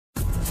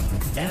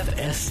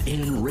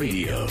FSN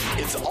Radio.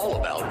 It's all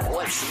about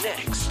what's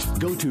next.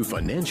 Go to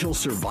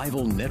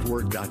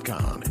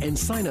financialsurvivalnetwork.com and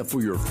sign up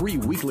for your free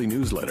weekly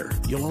newsletter.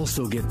 You'll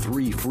also get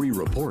 3 free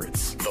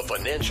reports. The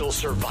Financial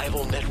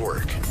Survival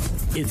Network.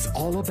 It's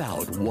all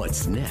about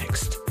what's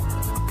next.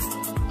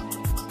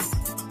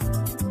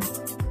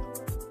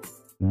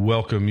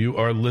 Welcome. You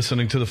are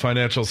listening to the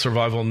Financial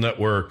Survival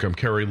Network. I'm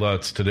Kerry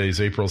Lutz.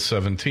 Today's April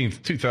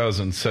 17th,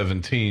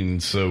 2017.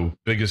 So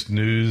biggest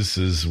news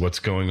is what's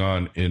going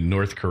on in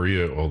North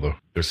Korea, although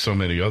there's so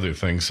many other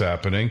things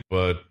happening,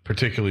 but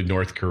particularly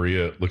North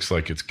Korea, it looks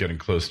like it's getting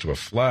close to a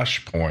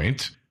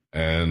flashpoint.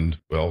 And,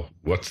 well,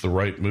 what's the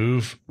right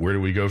move? Where do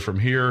we go from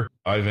here?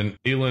 Ivan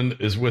Eland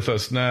is with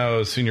us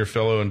now, Senior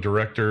Fellow and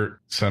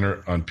Director,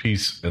 Center on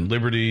Peace and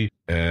Liberty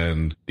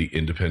and the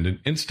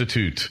Independent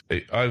Institute.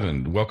 Hey,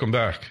 Ivan, welcome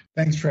back.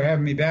 Thanks for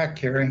having me back,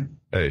 Kerry.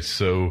 Hey,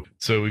 so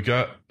we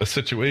got a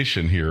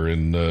situation here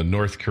in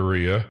North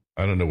Korea.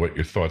 I don't know what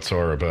your thoughts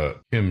are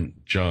about Kim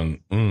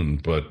Jong-un,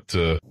 but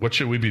what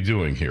should we be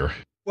doing here?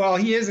 Well,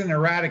 he is an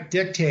erratic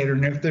dictator,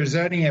 and if there's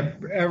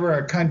ever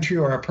a country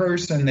or a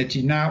person that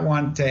you not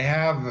want to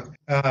have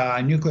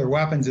nuclear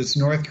weapons, it's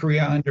North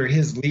Korea under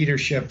his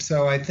leadership.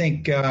 So I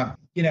think,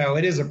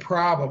 it is a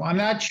problem. I'm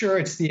not sure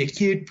it's the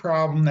acute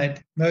problem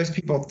that most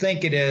people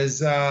think it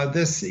is.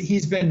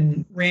 He's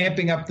been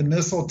ramping up the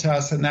missile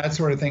tests and that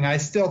sort of thing. I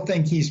still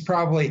think he's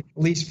probably at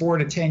least 4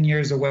 to 10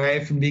 years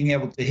away from being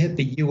able to hit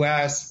the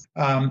U.S.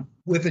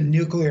 With a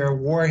nuclear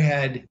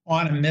warhead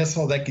on a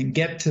missile that can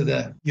get to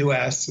the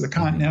U.S., the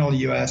continental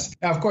U.S.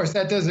 Now, of course,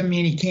 that doesn't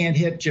mean he can't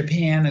hit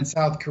Japan and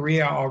South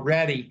Korea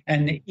already.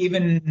 And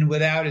even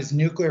without his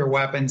nuclear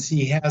weapons,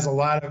 he has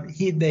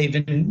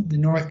the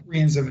North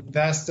Koreans have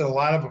invested a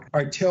lot of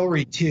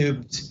artillery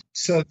tubes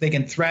so that they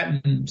can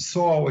threaten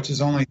Seoul, which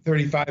is only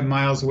 35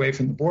 miles away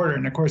from the border.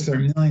 And of course, there are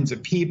millions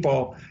of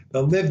people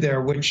that live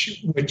there,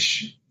 which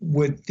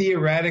would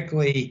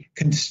theoretically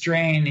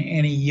constrain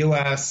any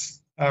U.S.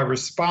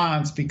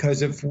 response,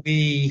 because if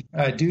we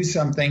do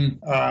something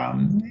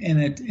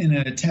in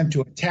an attempt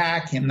to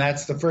attack him,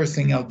 that's the first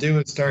thing he'll do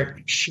is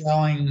start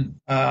shelling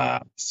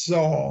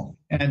Seoul.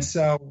 And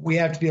so we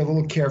have to be a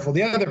little careful.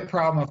 The other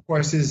problem, of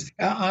course, is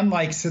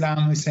unlike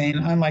Saddam Hussein,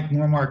 unlike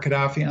Muammar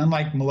Gaddafi,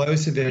 unlike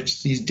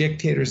Milosevic, these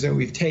dictators that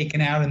we've taken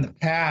out in the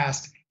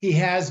past, he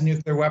has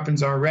nuclear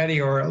weapons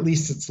already, or at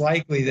least it's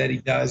likely that he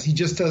does. He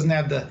just doesn't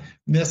have the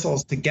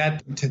missiles to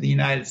get them to the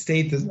United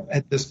States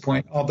at this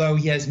point, although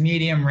he has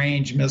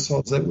medium-range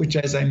missiles, which,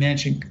 as I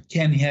mentioned,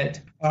 can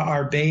hit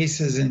our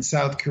bases in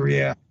South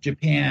Korea,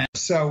 Japan.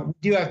 So we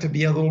do have to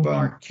be a little bit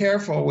more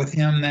careful with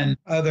him than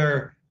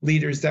other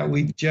leaders that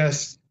we've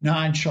just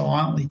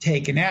nonchalantly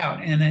taken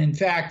out. And in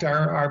fact,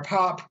 our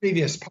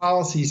previous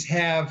policies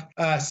have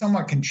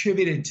somewhat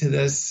contributed to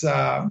this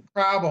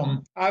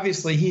problem.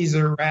 Obviously, he's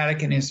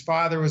erratic, and his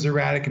father was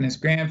erratic, and his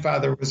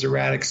grandfather was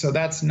erratic, so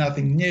that's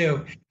nothing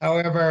new.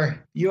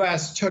 However,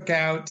 U.S. took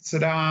out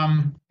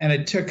Saddam, and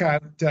it took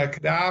out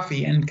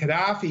Gaddafi, and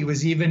Gaddafi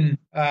was even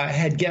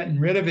had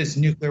gotten rid of his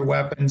nuclear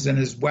weapons and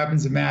his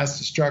weapons of mass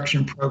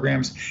destruction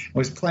programs,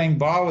 was playing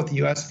ball with the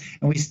U.S.,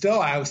 and we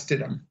still ousted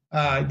him.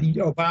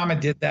 Obama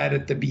did that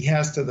at the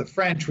behest of the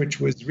French,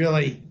 which was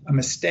really a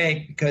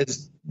mistake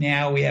because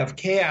now we have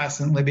chaos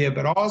in Libya.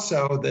 But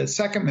also the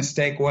second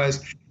mistake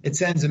was it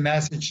sends a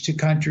message to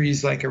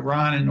countries like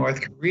Iran and North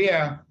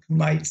Korea who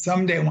might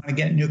someday want to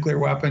get nuclear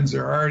weapons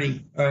or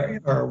already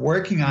are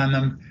working on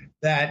them,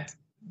 that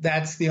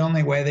that's the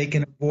only way they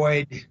can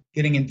avoid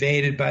getting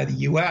invaded by the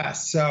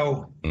U.S.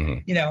 So,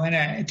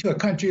 to a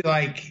country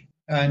like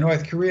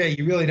North Korea,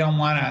 you really don't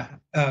want to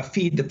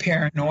feed the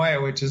paranoia,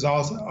 which is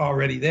also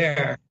already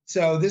there.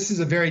 So this is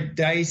a very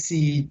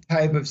dicey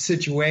type of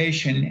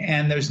situation,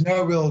 and there's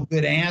no real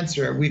good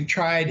answer.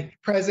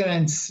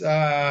 Presidents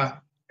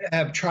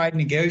have tried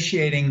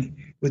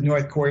negotiating with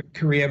North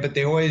Korea, but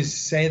they always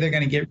say they're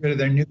going to get rid of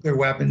their nuclear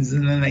weapons,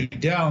 and then they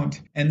don't.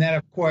 And then,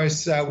 of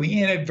course,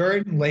 we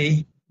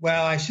inadvertently,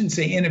 well, I shouldn't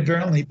say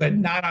inadvertently, but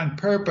not on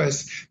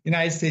purpose, the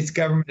United States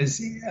government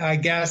is, I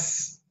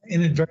guess,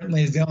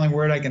 inadvertently is the only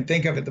word I can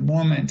think of at the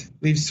moment.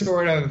 We've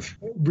sort of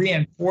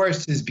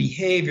reinforced his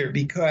behavior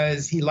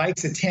because he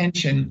likes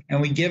attention and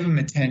we give him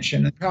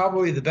attention. And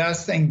probably the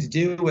best thing to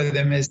do with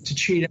him is to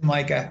treat him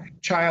like a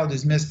child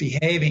who's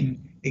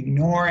misbehaving.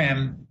 Ignore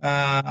him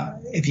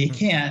if you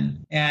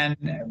can.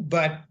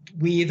 But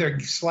we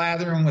either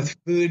slather him with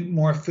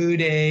more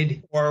food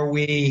aid, or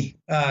we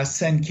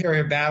send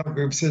carrier battle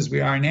groups as we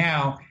are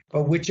now.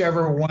 But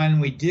whichever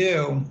one we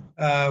do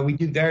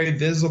very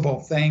visible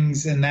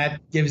things, and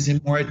that gives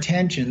him more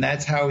attention.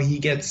 That's how he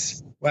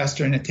gets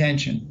Western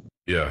attention.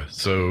 Yeah,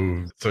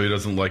 so he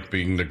doesn't like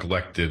being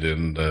neglected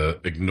and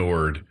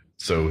ignored,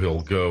 so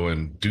he'll go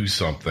and do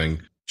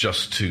something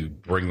just to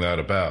bring that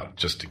about,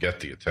 just to get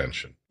the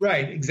attention.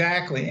 Right,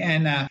 exactly.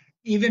 And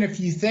even if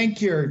you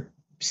think you're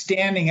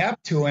standing up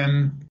to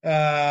him,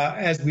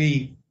 as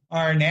we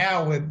are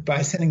now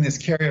by sending this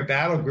carrier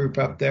battle group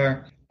up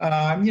there,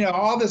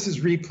 all this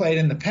is replayed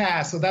in the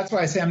past. So that's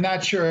why I say I'm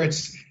not sure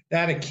it's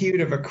that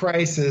acute of a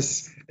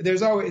crisis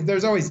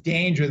there's always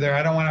danger there.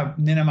 I don't want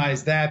to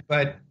minimize that,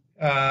 but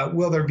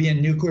will there be a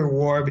nuclear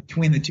war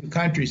between the two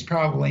countries?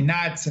 Probably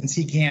not, since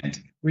he can't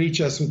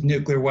reach us with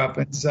nuclear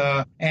weapons.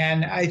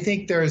 And I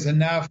think there's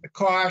enough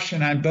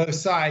caution on both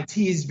sides.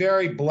 He's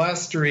very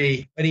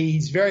blustery, but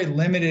he's very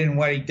limited in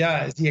what he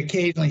does. He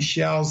occasionally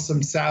shells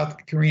some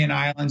South Korean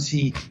islands.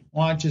 He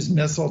launches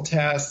missile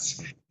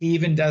tests. He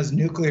even does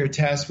nuclear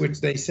tests,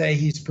 which they say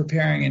he's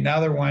preparing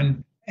another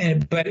one.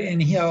 And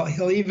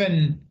he'll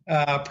even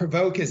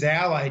provoke his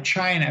ally,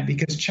 China,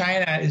 because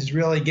China is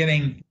really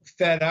getting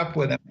fed up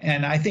with him.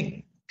 And I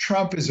think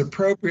Trump is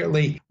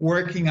appropriately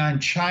working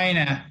on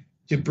China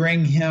to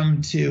bring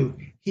him to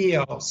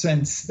heel,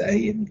 since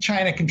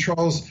China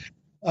controls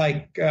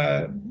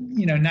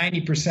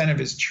 90% of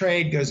his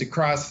trade goes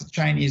across the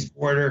Chinese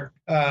border.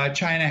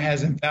 China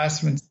has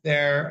investments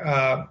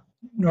there.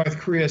 North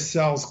Korea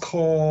sells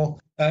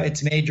coal,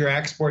 its major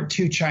export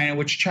to China,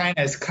 which China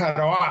has cut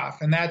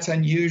off, and that's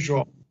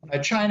unusual.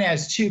 China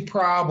has two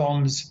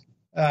problems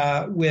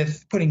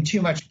with putting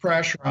too much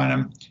pressure on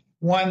him.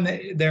 One,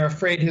 they're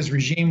afraid his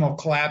regime will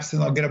collapse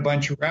and they'll get a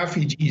bunch of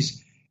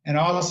refugees. And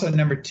also,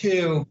 number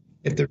two,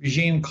 if the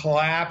regime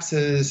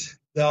collapses,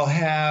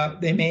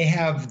 they may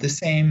have the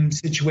same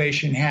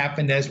situation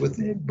happened as with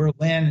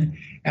Berlin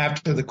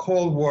after the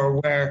Cold War,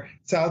 where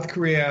South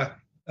Korea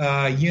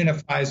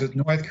unifies with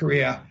North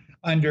Korea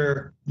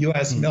under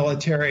U.S.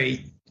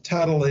 military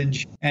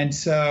tutelage. And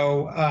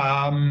so,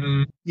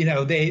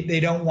 they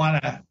don't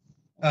want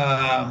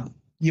a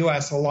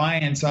U.S.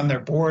 alliance on their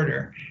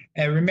border.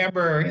 And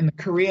remember, in the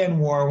Korean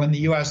War, when the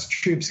U.S.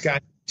 troops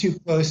got too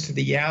close to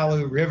the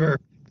Yalu River,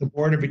 the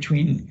border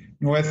between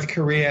North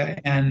Korea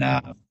and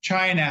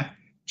China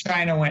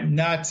went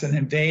nuts and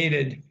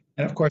invaded,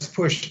 and of course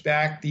pushed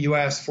back the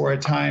U.S. for a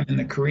time in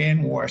the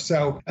Korean War.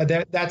 So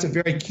that's a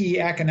very key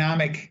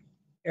economic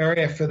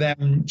area for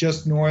them,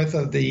 just north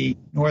of the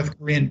North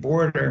Korean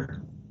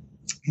border,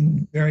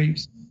 in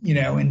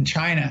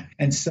China.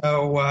 And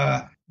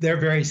so they're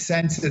very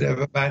sensitive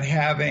about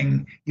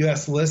having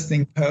U.S.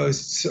 listening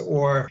posts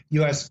or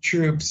U.S.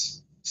 troops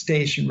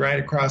stationed right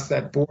across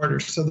that border.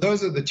 So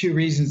those are the two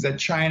reasons that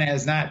China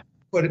has not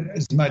put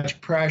as much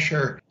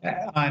pressure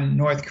on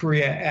North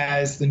Korea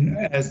as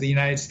the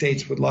United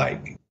States would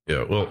like.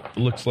 Yeah, well, it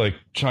looks like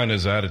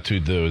China's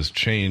attitude, though, has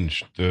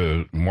changed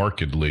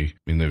markedly. I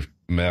mean, they've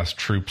massed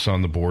troops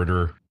on the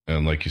border,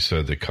 and like you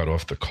said, they cut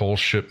off the coal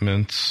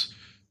shipments,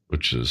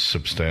 which is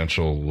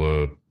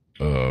substantial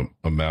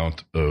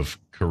amount of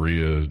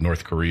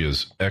North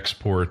Korea's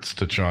exports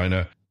to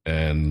China,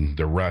 and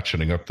they're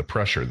ratcheting up the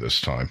pressure this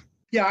time.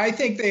 Yeah, I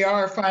think they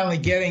are finally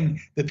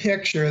getting the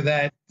picture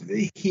that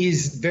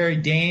he's very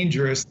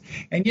dangerous.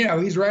 And,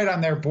 he's right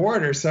on their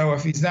border. So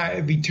if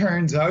he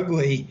turns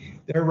ugly,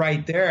 they're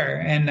right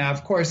there. And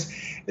of course,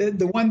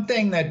 the one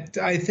thing that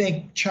I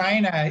think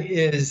China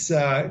is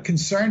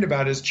concerned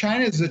about is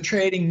China is a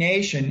trading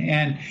nation.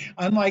 And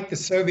unlike the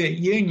Soviet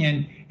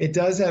Union, it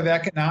does have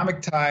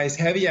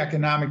heavy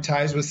economic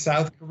ties with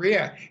South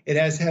Korea. It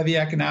has heavy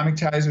economic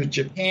ties with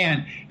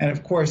Japan. And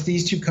of course,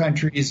 these two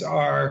countries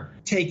are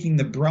taking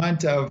the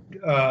brunt of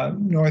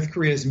North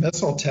Korea's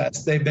missile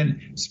tests. They've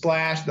been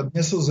splashed. The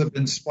missiles have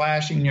been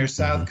splashing near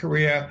South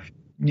Korea,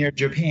 near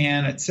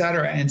Japan, et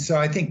cetera. And so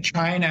I think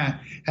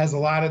China has a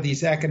lot of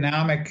these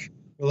economic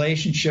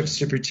relationships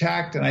to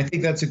protect, and I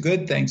think that's a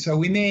good thing.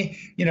 So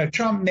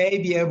Trump may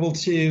be able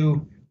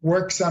to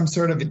work some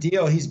sort of a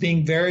deal. He's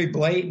being very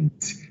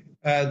blatant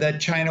that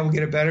China will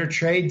get a better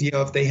trade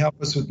deal if they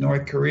help us with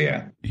North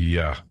Korea.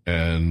 Yeah,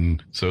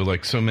 and so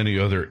like so many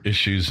other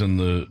issues in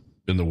the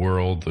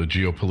world, the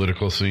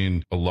geopolitical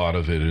scene, a lot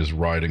of it is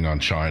riding on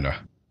China.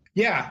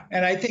 Yeah,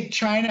 and I think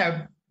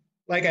China,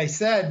 like I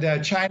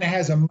said, China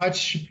has a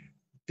much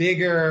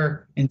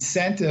bigger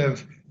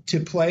incentive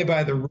to play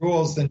by the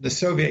rules than the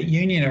Soviet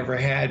Union ever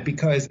had,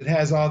 because it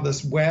has all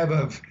this web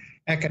of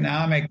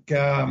economic,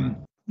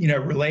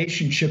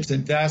 relationships,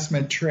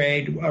 investment,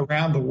 trade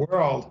around the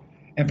world,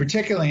 and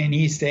particularly in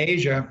East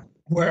Asia,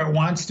 where it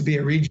wants to be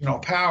a regional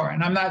power.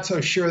 And I'm not so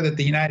sure that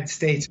the United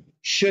States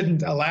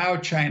shouldn't allow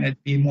China to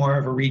be more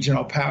of a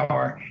regional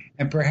power,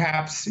 and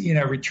perhaps,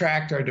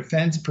 retract our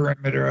defense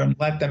perimeter and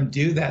let them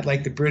do that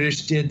like the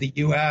British did the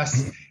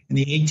U.S. in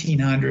the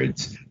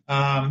 1800s.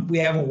 We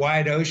have a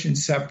wide ocean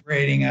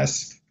separating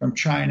us from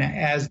China,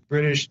 as the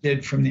British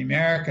did from the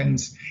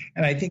Americans.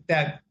 And I think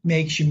that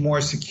makes you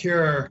more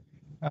secure.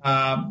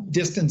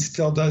 Distance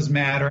still does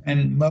matter,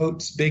 and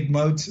moats, big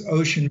moats,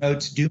 ocean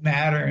moats do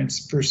matter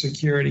for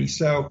security.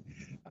 So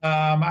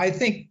I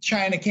think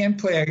China can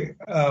play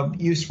a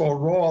useful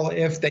role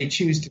if they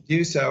choose to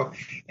do so.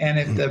 And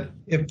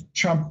if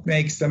Trump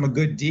makes them a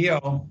good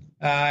deal,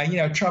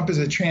 Trump is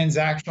a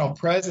transactional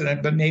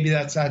president, but maybe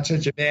that's not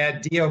such a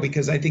bad deal,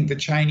 because I think the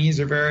Chinese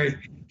are very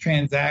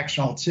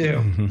transactional too.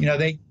 Mm-hmm.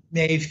 They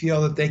may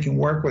feel that they can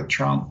work with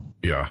Trump.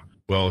 Yeah.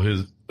 Well,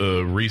 his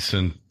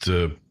recent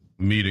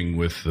meeting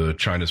with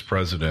China's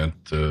president,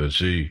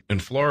 Xi, in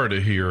Florida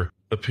here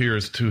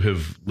appears to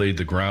have laid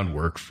the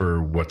groundwork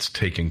for what's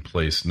taking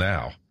place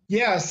now.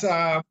 Yes.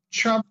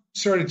 Trump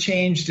sort of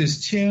changed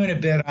his tune a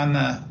bit on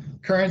the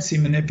currency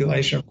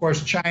manipulation. Of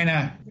course,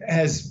 China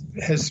has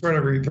sort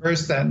of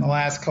reversed that in the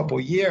last couple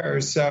of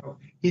years. So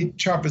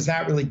Trump is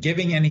not really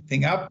giving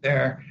anything up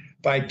there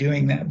by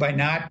doing that, by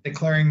not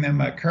declaring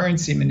them a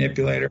currency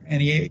manipulator.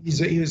 And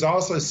he was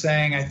also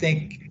saying, I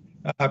think,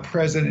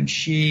 President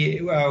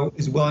Xi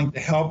is willing to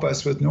help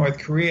us with North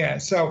Korea.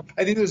 So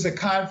I think there's a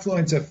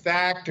confluence of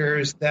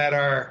factors that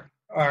are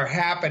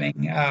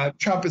happening.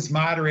 Trump is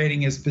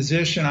moderating his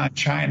position on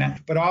China,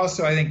 but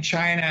also I think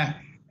China,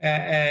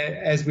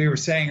 as we were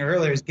saying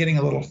earlier, is getting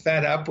a little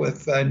fed up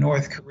with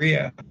North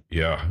Korea.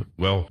 Yeah.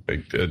 Well,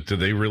 do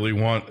they really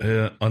want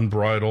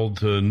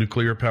unbridled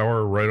nuclear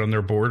power right on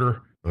their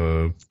border?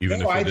 I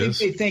think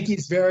they think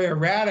he's very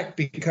erratic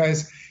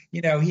because,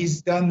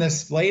 he's done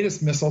this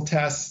latest missile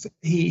test.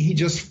 He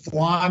just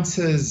flaunts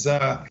his,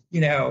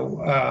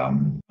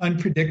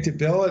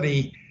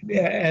 unpredictability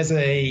as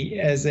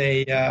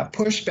a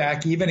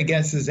pushback even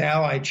against his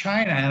ally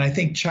China. And I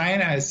think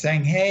China is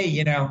saying,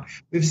 hey,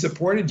 we've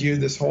supported you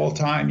this whole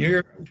time.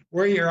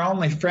 We're your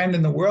only friend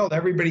in the world.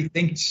 Everybody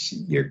thinks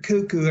you're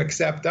cuckoo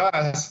except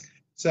us.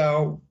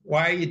 So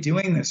why are you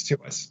doing this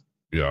to us?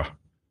 Yeah.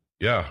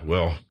 Yeah.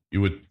 Well, you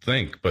would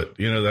think, but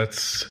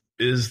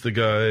is the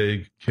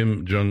guy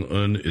Kim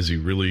Jong-un, is he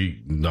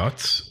really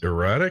nuts,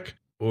 erratic,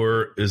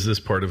 or is this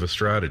part of a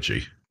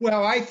strategy?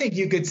 Well, I think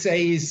you could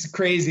say he's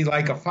crazy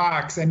like a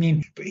fox. I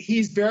mean,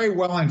 he's very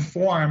well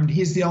informed.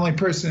 He's the only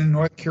person in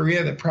North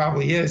Korea that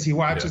probably is. He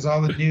watches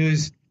all the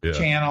news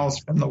channels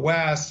from the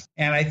West.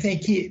 And I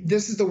think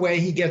this is the way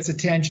he gets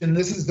attention.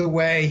 This is the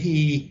way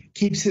he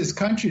keeps his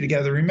country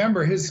together.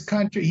 Remember, his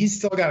country, he's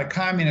still got a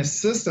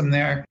communist system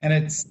there, and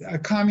it's a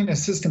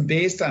communist system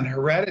based on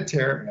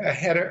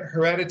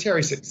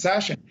hereditary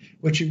succession,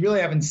 which you really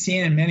haven't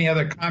seen in many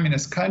other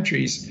communist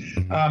countries.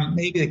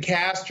 Maybe the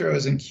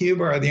Castros in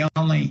Cuba are the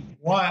only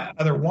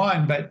other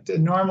one, but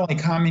normally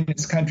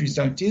communist countries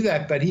don't do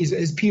that. But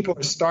his people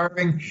are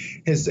starving.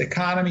 His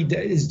economy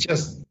is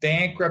just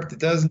bankrupt. It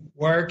doesn't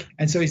work.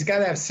 And so he's got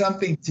to have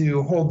something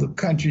to hold the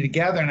country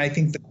together. And I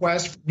think the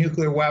quest for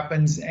nuclear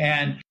weapons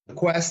and the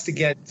quest to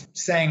get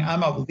saying,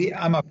 I'm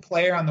a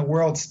player on the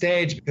world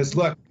stage because,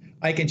 look,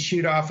 I can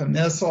shoot off a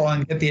missile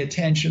and get the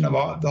attention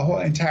of the whole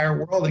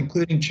entire world,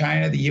 including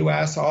China, the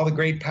U.S., all the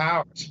great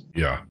powers.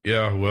 Yeah.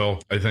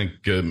 Well, I think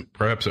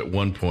perhaps at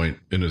one point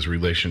in his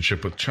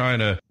relationship with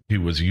China, he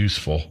was a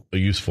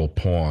useful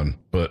pawn,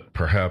 but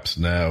perhaps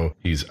now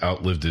he's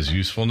outlived his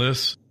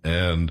usefulness.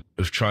 And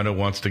if China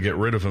wants to get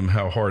rid of him,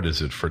 how hard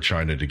is it for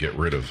China to get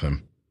rid of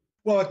him?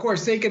 Well, of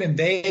course, they could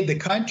invade the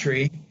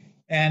country,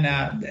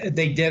 and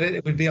they did it.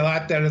 It would be a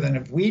lot better than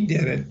if we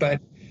did it.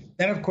 But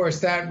then, of course,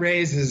 that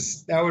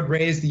would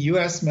raise the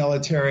U.S.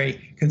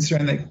 military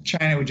concern that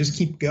China would just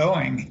keep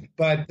going.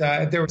 But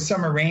if there was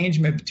some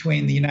arrangement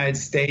between the United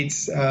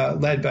States,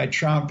 led by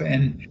Trump,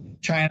 and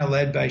China,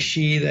 led by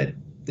Xi, that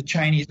the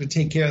Chinese would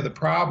take care of the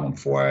problem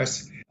for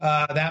us,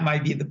 that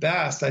might be the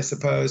best, I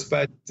suppose.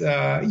 But,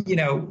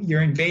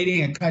 you're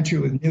invading a country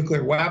with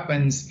nuclear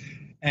weapons,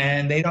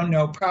 and they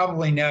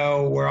probably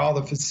know where all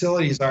the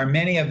facilities are.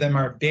 Many of them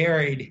are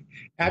buried.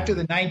 After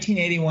the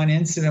 1981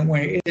 incident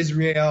where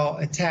Israel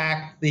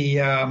attacked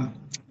the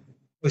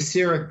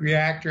Osirak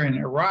reactor in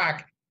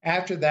Iraq,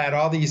 after that,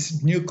 all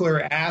these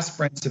nuclear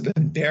aspirants have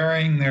been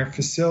burying their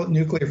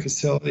nuclear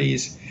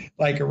facilities,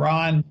 like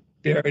Iran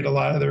buried a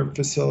lot of their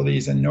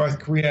facilities, and North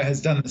Korea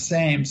has done the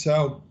same.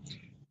 So,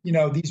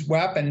 these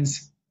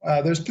weapons,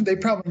 they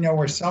probably know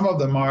where some of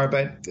them are,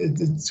 but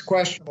it's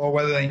questionable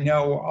whether they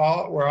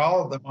know where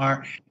all of them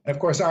are. And of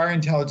course, our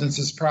intelligence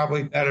is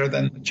probably better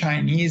than the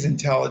Chinese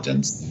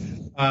intelligence,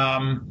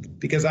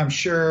 because I'm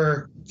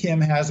sure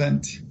Kim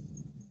hasn't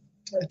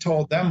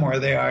told them where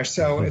they are.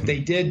 So if they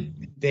did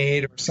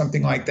invade or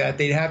something like that,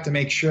 they'd have to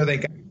make sure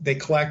they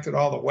collected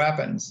all the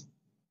weapons.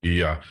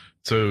 Yeah.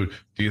 So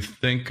do you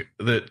think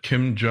that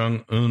Kim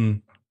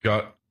Jong-un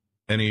got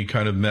any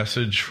kind of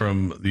message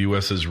from the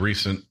U.S.'s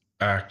recent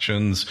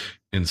actions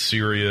in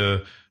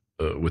Syria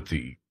with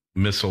the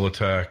missile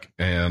attack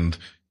and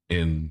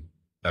in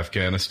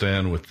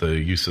Afghanistan with the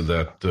use of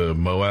that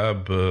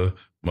Moab,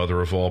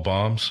 mother of all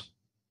bombs?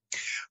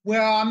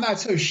 Well, I'm not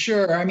so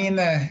sure. I mean,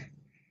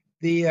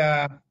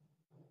 the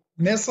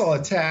missile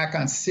attack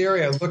on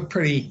Syria looked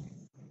pretty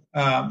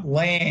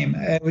lame.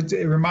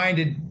 It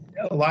reminded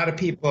a lot of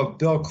people of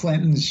Bill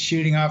Clinton's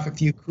shooting off a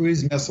few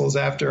cruise missiles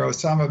after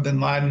Osama bin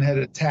Laden had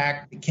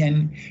attacked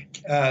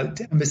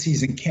the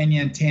embassies in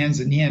Kenya and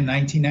Tanzania in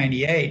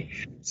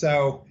 1998.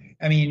 So,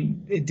 I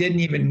mean, it didn't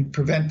even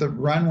prevent the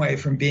runway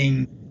from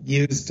being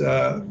used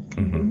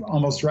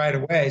almost right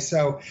away.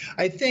 So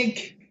I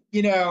think,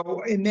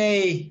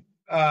 Kim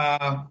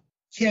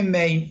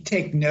may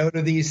take note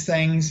of these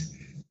things,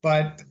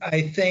 but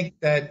I think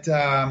that,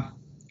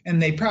 and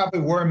they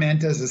probably were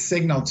meant as a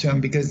signal to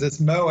him, because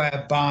this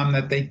Moab bomb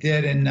that they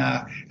did in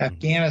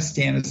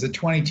Afghanistan is a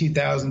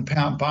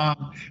 22,000-pound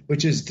bomb,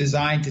 which is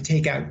designed to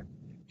take out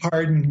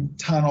hardened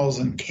tunnels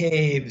and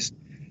caves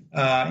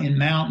in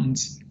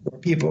mountains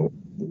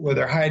where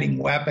they're hiding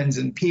weapons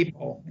and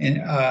people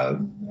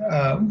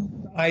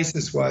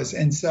ISIS was.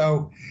 And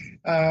so,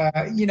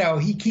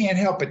 he can't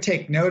help but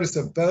take notice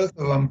of both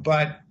of them,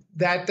 but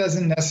that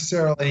doesn't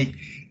necessarily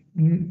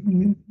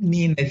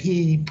mean that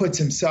he puts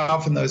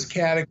himself in those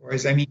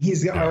categories. I mean,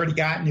 he's already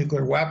got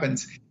nuclear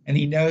weapons, and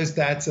he knows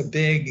that's a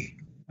big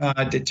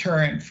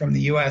deterrent from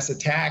the U.S.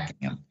 attacking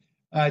him.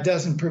 It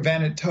doesn't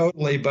prevent it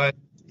totally, but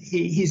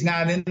he's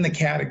not in the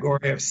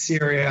category of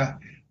Syria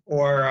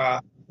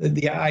or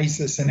the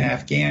ISIS in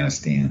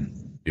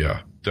Afghanistan.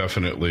 Yeah,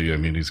 definitely. I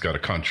mean, he's got a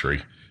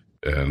country,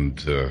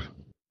 and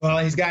well,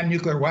 he's got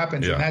nuclear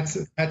weapons, and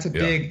that's a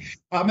big.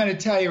 I'm going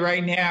to tell you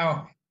right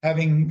now,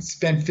 having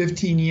spent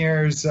 15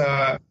 years,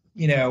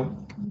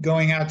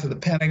 going out to the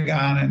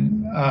Pentagon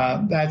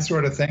and that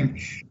sort of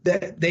thing,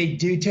 that they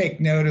do take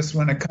notice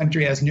when a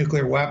country has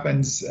nuclear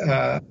weapons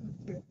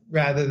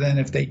rather than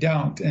if they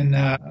don't. And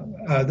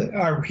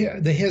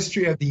the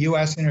history of the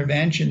U.S.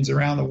 interventions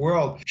around the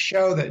world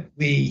show that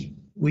we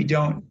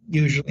don't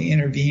usually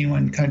intervene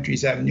when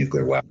countries have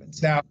nuclear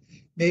weapons. Now,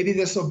 maybe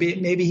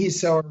he's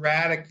so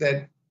erratic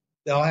that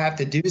they'll have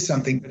to do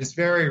something, but it's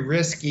very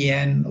risky.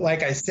 And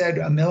like I said,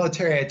 a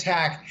military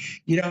attack,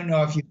 you don't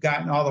know if you've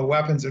gotten all the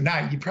weapons or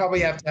not. You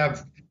probably have to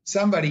have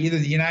somebody, either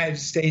the United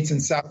States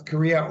and South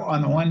Korea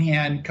on the one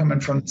hand coming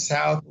from the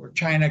south, or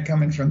China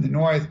coming from the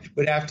north,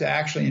 would have to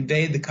actually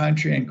invade the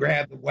country and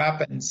grab the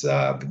weapons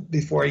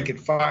before he could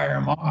fire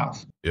them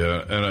off.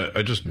 Yeah, and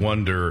I just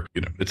wonder,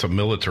 it's a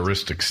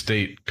militaristic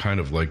state, kind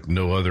of like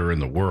no other in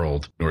the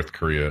world, North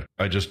Korea.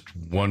 I just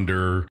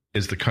wonder,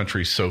 is the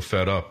country so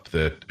fed up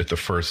that at the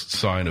first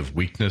sign of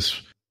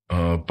weakness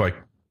by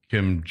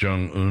Kim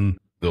Jong-un,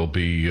 they'll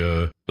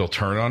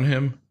turn on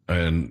him?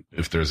 And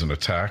if there's an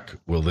attack,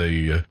 will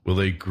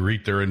they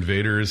greet their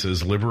invaders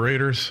as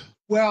liberators?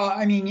 Well,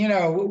 I mean,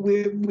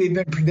 we've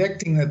been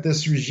predicting that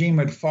this regime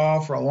would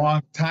fall for a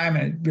long time,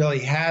 and it really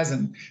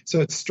hasn't.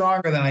 So it's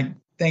stronger than I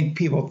think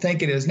people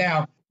think it is.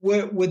 Now,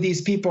 would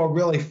these people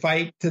really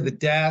fight to the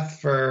death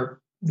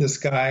for this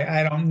guy?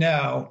 I don't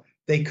know.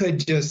 They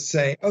could just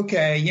say,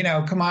 okay,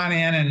 come on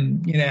in,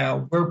 and,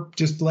 we're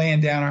just laying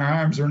down our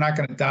arms. We're not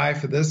going to die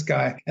for this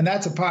guy. And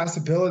that's a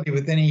possibility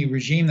with any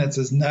regime that's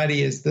as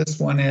nutty as this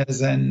one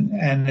is,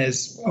 and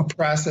as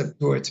oppressive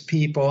to its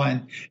people,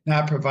 and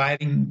not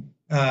providing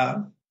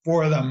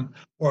for them,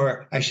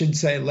 or I should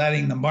say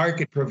letting the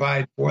market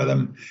provide for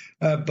them.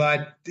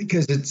 But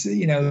because it's,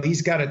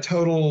 he's got a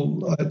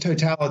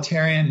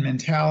totalitarian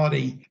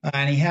mentality,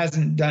 and he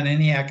hasn't done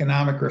any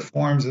economic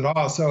reforms at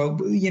all. So,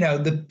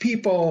 the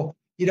people,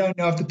 you don't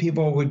know if the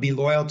people would be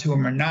loyal to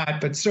him or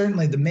not. But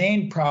certainly the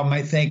main problem,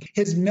 I think,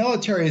 his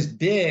military is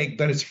big,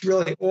 but it's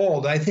really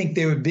old. I think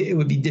it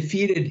would be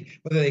defeated,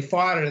 whether they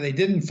fought or they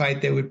didn't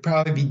fight, they would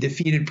probably be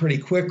defeated pretty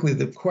quickly.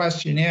 The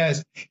question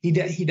is, he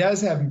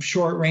does have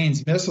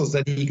short-range missiles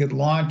that he could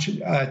launch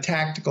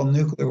tactical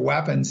nuclear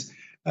weapons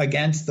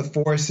against the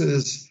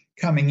forces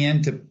coming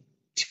in to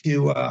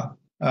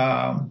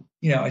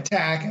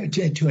attack,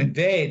 to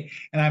invade.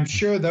 And I'm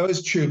sure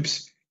those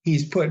troops,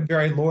 he's put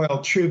very loyal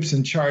troops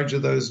in charge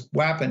of those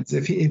weapons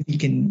if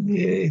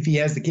he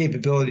has the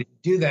capability to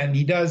do that. And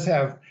he does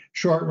have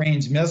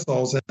short-range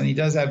missiles, and he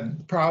does have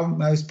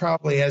most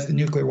probably has the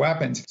nuclear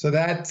weapons. So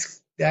that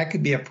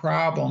could be a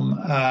problem.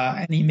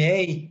 And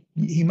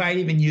he might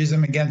even use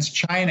them against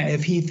China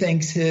if he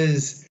thinks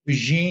his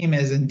regime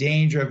is in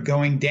danger of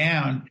going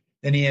down.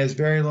 Then he has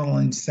very little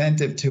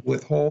incentive to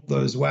withhold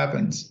those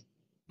weapons.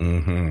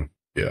 Mm-hmm.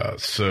 Yeah.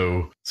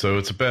 So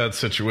it's a bad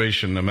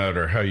situation no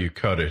matter how you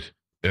cut it.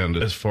 And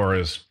as far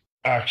as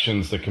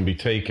actions that can be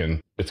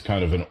taken, it's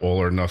kind of an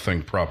all or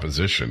nothing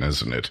proposition,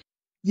 isn't it?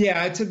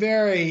 Yeah, it's a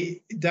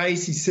very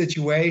dicey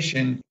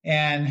situation.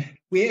 And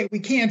we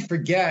can't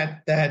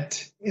forget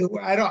that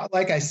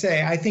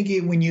I think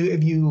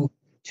if you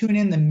tune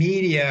in the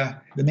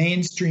media, the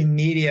mainstream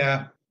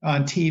media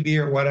on TV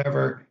or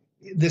whatever,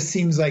 this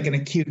seems like an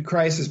acute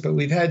crisis, but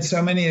we've had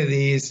so many of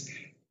these,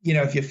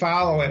 if you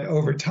follow it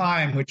over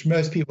time, which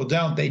most people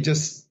don't, they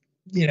just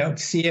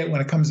see it when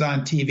it comes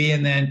on TV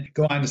and then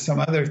go on to some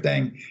other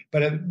thing.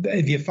 But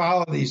if you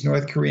follow these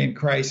North Korean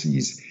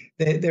crises,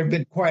 there have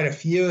been quite a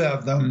few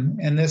of them,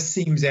 and this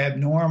seems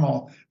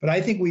abnormal. But I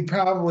think we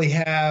probably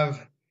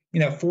have,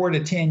 4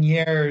 to 10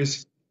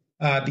 years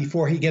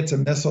before he gets a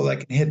missile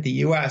that can hit the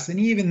U.S. And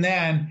even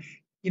then,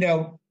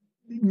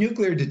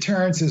 nuclear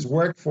deterrence has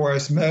worked for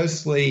us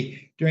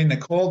mostly during the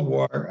Cold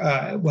War.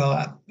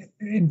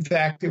 In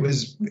fact,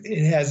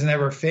 it hasn't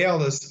ever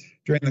failed us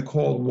during the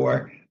Cold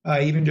War.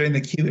 Even during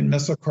the Cuban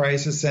Missile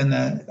Crisis and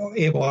the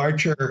Able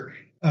Archer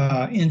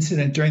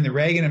incident during the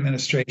Reagan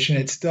administration,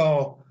 it's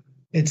still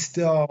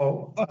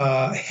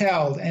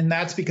held, and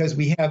that's because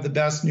we have the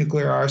best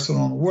nuclear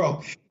arsenal in the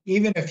world.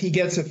 Even if he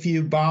gets a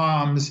few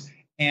bombs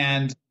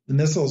and the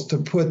missiles to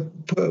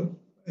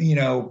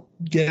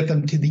get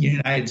them to the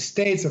United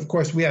States, of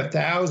course, we have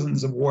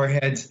thousands of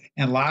warheads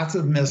and lots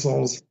of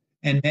missiles,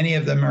 and many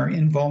of them are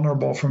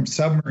invulnerable from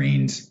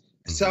submarines.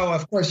 So,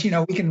 of course, we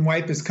can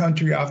wipe his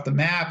country off the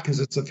map because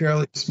it's a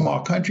fairly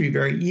small country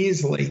very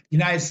easily. The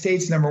United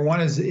States, number one,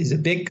 is a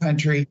big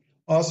country.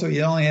 Also,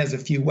 he only has a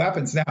few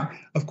weapons. Now,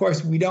 of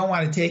course, we don't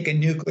want to take a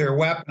nuclear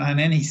weapon on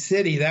any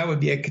city. That would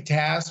be a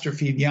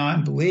catastrophe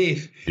beyond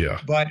belief.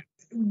 Yeah. But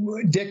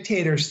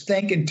dictators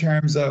think in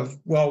terms of,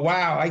 well,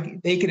 wow,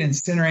 they could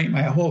incinerate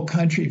my whole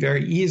country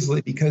very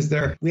easily because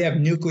we have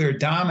nuclear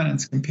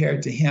dominance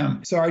compared to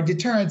him. So our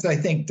deterrence, I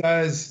think,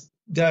 does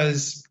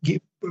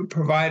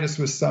provide us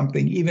with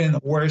something, even in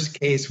the worst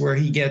case where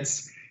he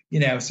gets,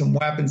 some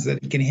weapons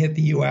that he can hit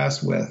the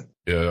U.S. with.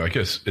 Yeah, I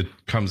guess it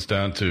comes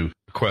down to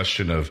the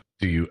question of,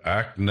 do you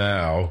act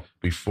now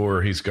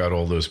before he's got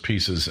all those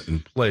pieces in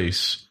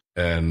place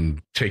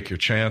and take your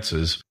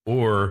chances,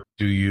 or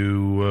do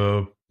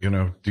you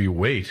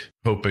wait,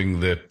 hoping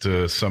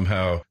that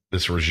somehow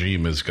this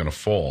regime is going to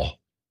fall?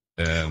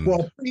 And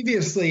well,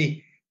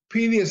 previously,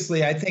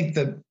 I think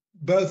that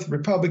both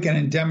Republican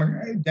and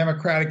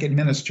Democratic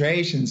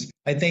administrations,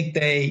 I think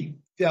they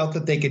felt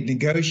that they could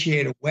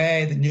negotiate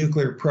away the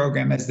nuclear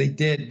program as they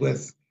did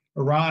with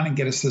Iran and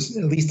get at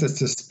least a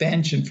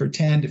suspension for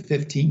 10 to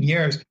 15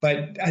 years.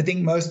 But I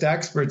think most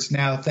experts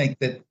now think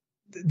that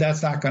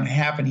that's not going to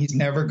happen. He's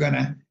never going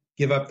to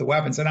give up the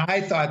weapons. And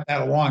I thought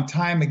that a long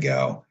time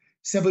ago,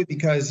 simply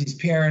because he's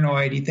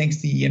paranoid. He thinks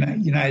the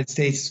United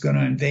States is going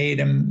to invade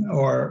him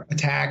or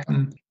attack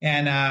him.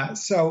 And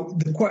so,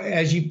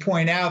 as you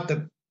point out,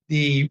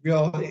 the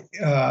real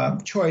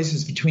choice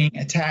is between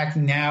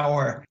attacking now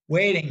or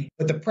waiting.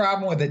 But the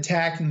problem with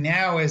attacking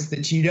now is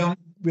that you don't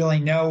really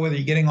know whether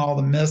you're getting all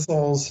the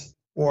missiles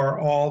or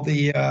all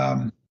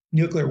the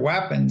nuclear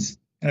weapons.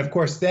 And of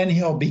course, then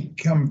he'll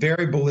become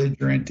very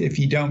belligerent if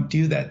you don't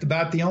do that.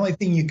 About the only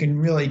thing you can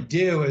really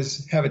do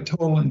is have a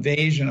total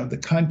invasion of the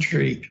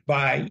country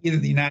by either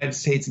the United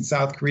States and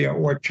South Korea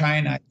or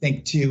China, I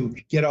think, to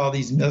get all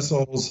these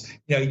missiles.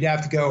 You'd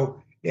have to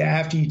go,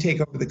 after you take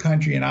over the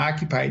country and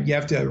occupy it, you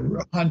have to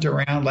hunt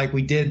around like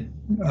we did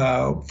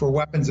for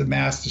weapons of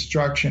mass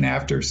destruction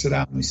after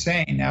Saddam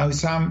Hussein. Now,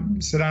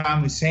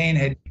 Saddam Hussein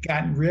had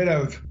gotten rid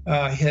of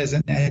his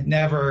and had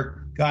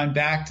never gone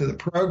back to the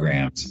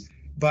programs.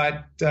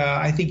 But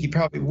I think you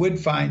probably would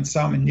find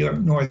some in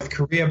North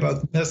Korea,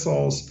 both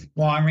missiles,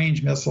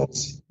 long-range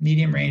missiles,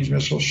 medium-range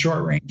missiles,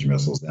 short-range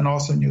missiles, and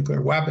also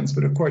nuclear weapons.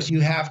 But of course,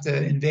 you have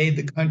to invade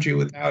the country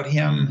without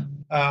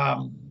him,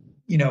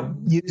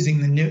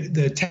 using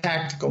the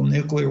tactical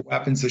nuclear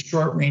weapons, the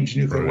short-range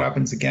nuclear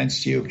weapons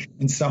against you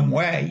in some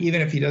way.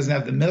 Even if he doesn't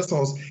have the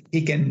missiles,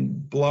 he can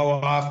blow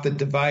off the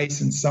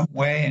device in some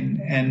way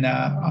and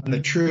on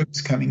the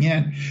troops coming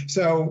in.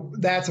 So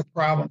that's a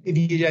problem. If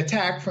you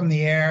attack from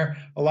the air,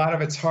 a lot of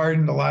it's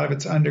hardened, a lot of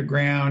it's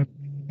underground,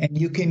 and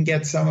you can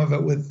get some of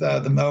it with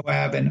the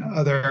Moab and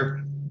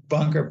other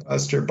bunker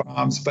buster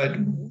bombs, but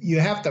you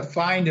have to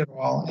find it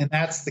all, and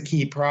that's the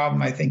key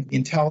problem, I think, the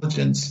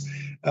intelligence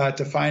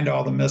to find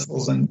all the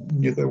missiles and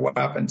nuclear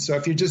weapons. So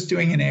if you're just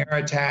doing an air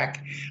attack,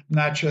 I'm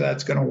not sure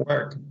that's going to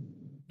work.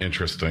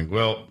 Interesting.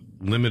 Well,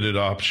 limited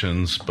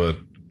options, but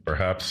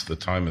perhaps the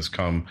time has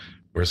come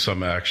where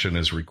some action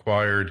is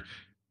required,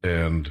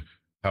 and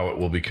how it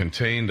will be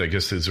contained. I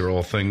guess these are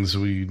all things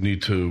we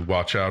need to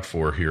watch out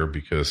for here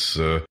because,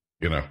 the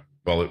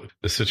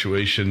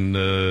situation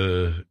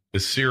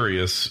is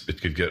serious.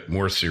 It could get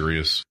more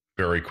serious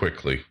very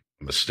quickly.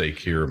 A mistake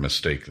here, a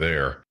mistake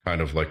there,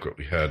 kind of like what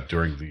we had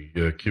during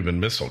the Cuban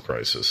Missile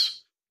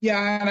Crisis.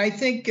 Yeah, and I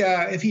think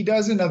if he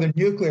does another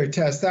nuclear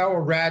test, that will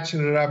ratchet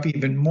it up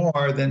even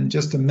more than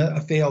just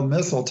a failed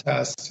missile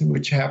test,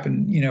 which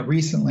happened,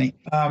 recently.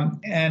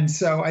 And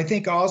so I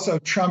think also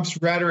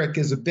Trump's rhetoric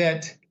is a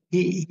bit.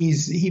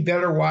 He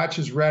better watch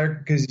his rhetoric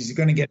because he's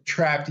going to get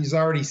trapped. He's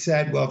already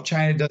said, well, if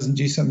China doesn't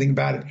do something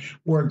about it,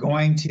 we're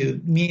going to,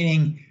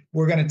 meaning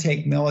we're going to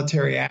take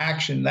military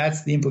action.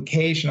 That's the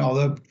implication,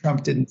 although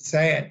Trump didn't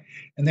say it.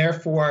 And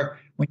therefore,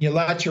 when you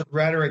let your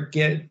rhetoric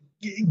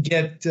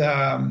get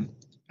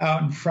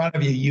out in front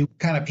of you, you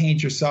kind of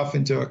paint yourself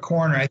into a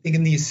corner. I think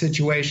in these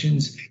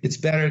situations, it's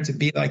better to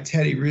be like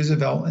Teddy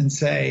Roosevelt and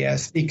say,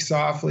 speak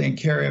softly and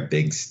carry a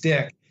big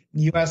stick.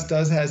 The U.S.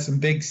 does have some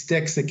big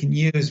sticks it can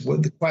use. Well,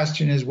 the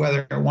question is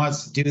whether it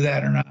wants to do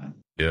that or not.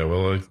 Yeah,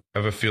 well, I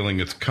have a feeling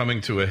it's coming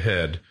to a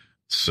head.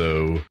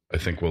 So I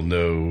think we'll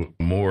know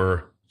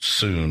more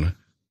soon.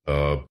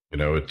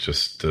 It's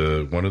just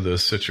one of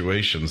those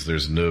situations.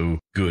 There's no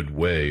good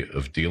way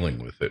of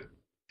dealing with it.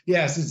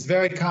 Yes, it's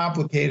very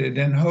complicated.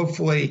 And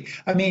hopefully,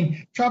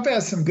 Trump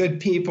has some good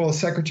people.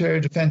 Secretary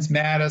of Defense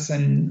Mattis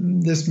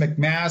and this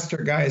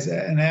McMaster guy is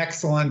an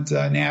excellent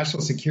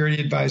national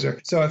security advisor.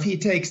 So if he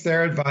takes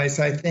their advice,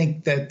 I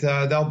think that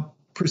they'll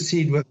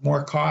proceed with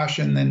more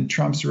caution than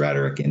Trump's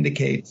rhetoric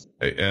indicates.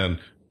 And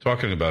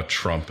talking about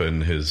Trump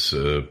and his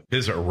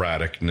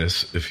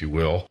erraticness, if you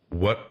will,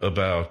 what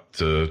about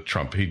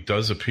Trump? He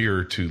does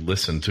appear to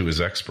listen to his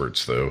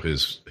experts, though,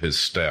 his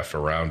staff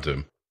around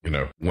him,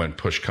 when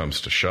push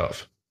comes to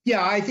shove.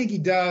 Yeah, I think he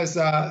does.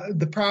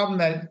 The problem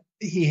that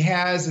he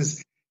has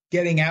is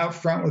getting out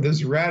front with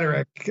his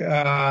rhetoric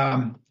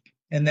and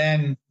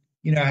then,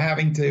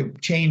 having to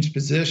change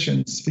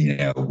positions,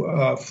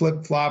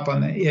 flip-flop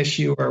on the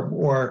issue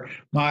or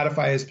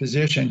modify his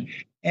position.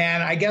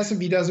 And I guess if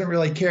he doesn't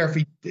really care,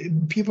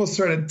 people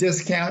sort of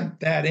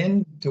discount that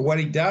into what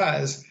he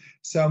does.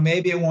 So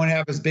maybe it won't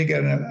have as big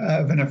of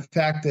an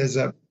effect as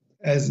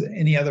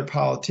any other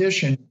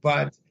politician,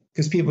 but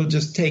because people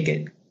just take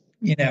it,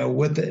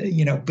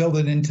 build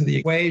it into the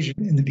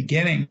equation in the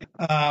beginning.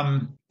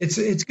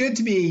 It's good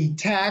to be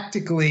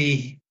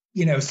tactically,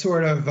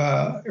 sort of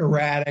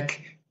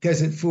erratic,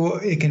 because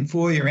it can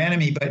fool your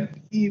enemy. But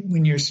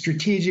when you're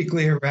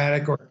strategically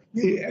erratic or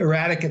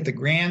erratic at the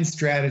grand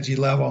strategy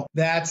level,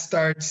 that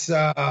starts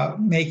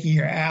making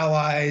your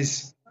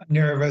allies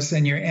nervous,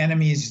 and your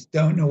enemies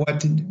don't know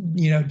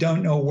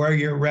don't know where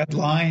your red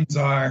lines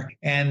are,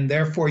 and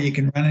therefore you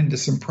can run into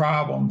some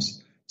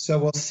problems. So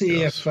we'll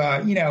see if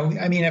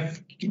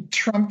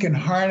Trump can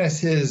harness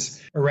his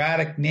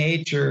erratic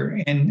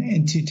nature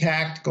into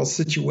tactical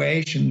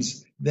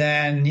situations,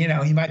 then,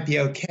 he might be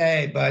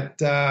okay.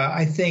 But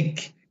I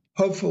think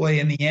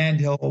hopefully in the end,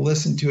 he'll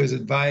listen to his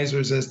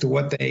advisors as to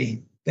what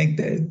they think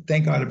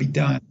ought to be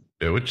done.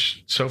 Yeah,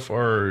 which so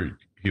far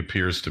he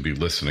appears to be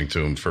listening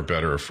to him, for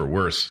better or for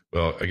worse.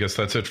 Well, I guess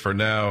that's it for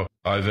now.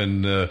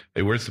 Ivan,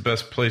 hey, where's the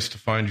best place to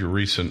find your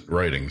recent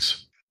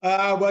writings?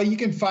 Well, you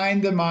can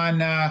find them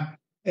on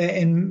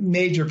in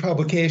major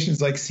publications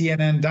like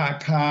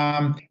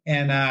CNN.com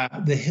and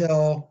The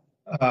Hill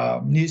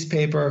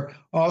newspaper.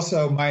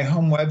 Also, my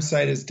home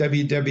website is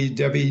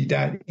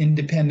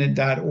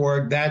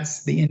www.independent.org.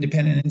 That's the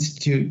Independent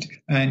Institute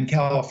in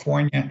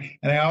California.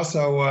 And I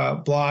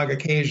also blog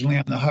occasionally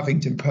on the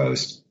Huffington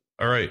Post.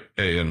 All right.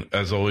 Hey, and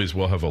as always,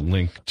 we'll have a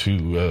link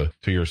to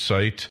your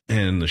site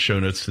and the show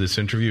notes to this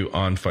interview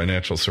on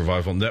Financial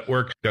Survival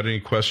Network. Got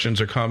any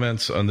questions or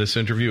comments on this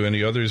interview,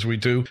 any others we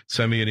do?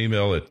 Send me an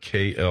email at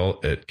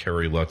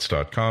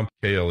kl@kerrylutz.com,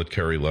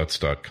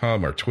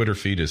 kl@kerrylutz.com. Our Twitter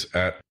feed is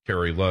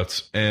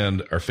 @KerryLutz,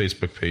 and our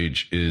Facebook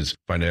page is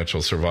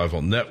Financial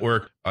Survival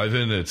Network.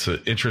 Ivan, it's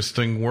an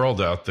interesting world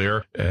out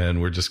there,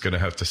 and we're just going to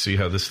have to see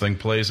how this thing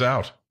plays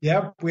out.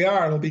 Yep, we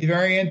are. It'll be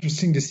very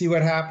interesting to see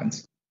what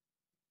happens.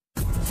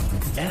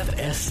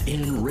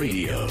 FSN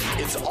Radio.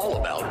 It's all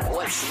about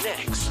what's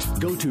next.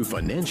 Go to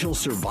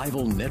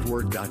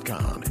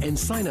financialsurvivalnetwork.com and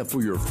sign up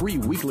for your free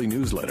weekly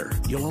newsletter.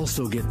 You'll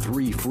also get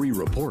 3 free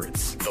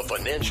reports. The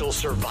Financial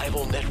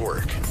Survival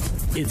Network.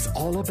 It's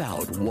all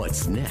about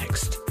what's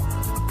next.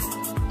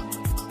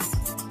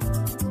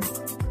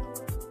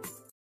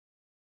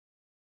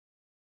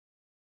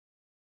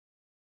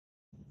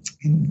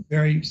 In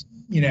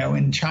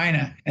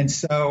China. And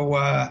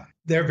so,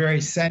 they're very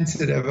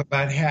sensitive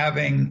about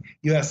having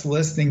U.S.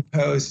 listing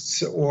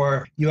posts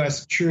or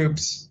U.S.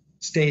 troops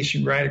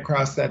stationed right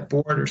across that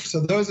border. So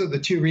those are the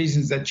 2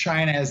 reasons that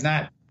China has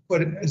not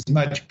put as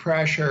much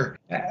pressure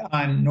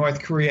on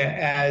North Korea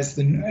as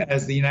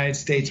the United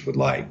States would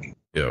like.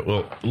 Yeah,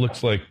 well, it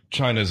looks like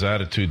China's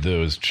attitude,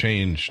 though, has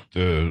changed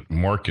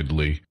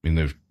markedly. I mean,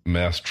 they've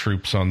massed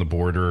troops on the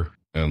border,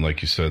 and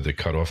like you said, they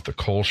cut off the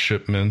coal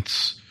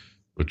shipments,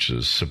 which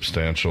is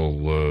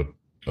substantial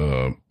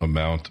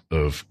amount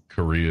of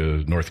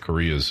North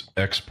Korea's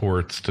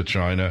exports to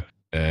China,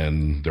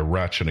 and they're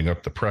ratcheting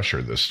up the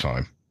pressure this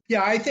time.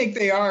 Yeah, I think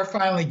they are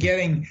finally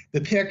getting the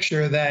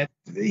picture that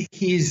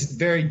he's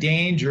very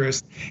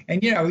dangerous,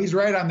 and he's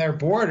right on their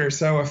border.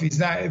 So if he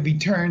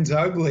turns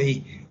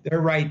ugly, they're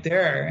right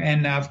there.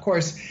 And of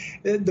course,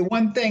 the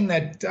one thing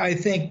that I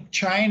think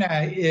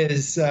China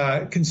is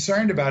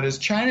concerned about is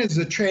China is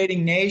a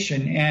trading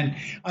nation, and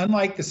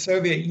unlike the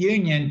Soviet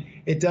Union,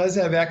 it does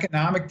have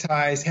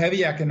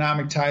heavy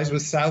economic ties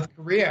with South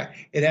Korea.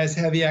 It has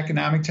heavy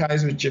economic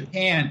ties with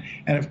Japan.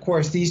 And of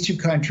course, these 2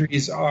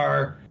 countries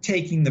are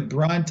taking the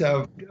brunt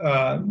of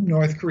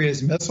North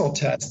Korea's missile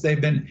tests.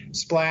 They've been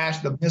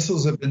the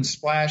missiles have been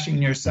splashing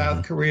near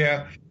South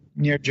Korea,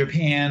 near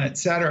Japan, et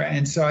cetera.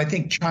 And so I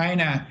think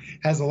China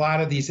has a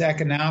lot of these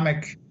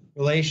economic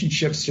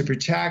relationships to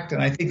protect,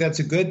 and I think that's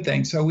a good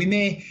thing. So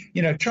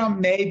Trump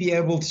may be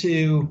able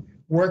to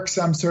work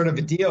some sort of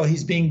a deal.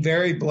 He's being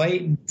very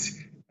blatant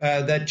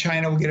that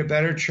China will get a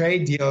better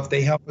trade deal if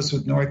they help us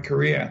with North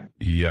Korea.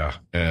 Yeah,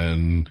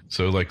 and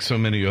so like so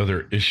many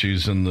other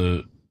issues in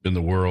the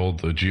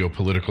world, the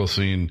geopolitical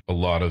scene, a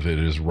lot of it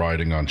is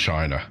riding on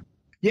China.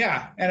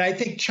 Yeah, and I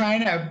think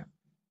China,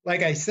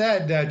 like I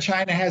said,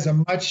 China has a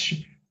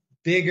much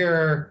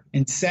bigger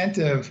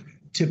incentive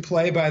to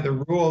play by the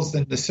rules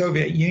than the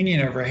Soviet Union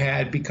ever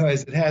had,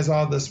 because it has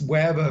all this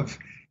web of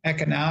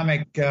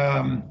economic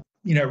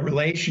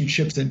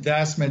relationships,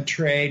 investment,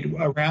 trade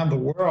around the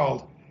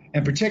world,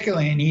 and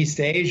particularly in East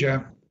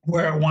Asia,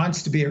 where it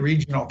wants to be a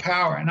regional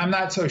power. And I'm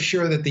not so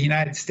sure that the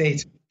United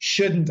States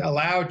shouldn't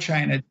allow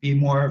China to be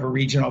more of a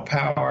regional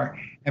power,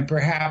 and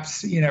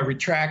perhaps,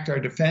 retract our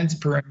defense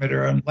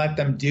perimeter and let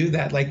them do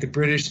that like the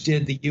British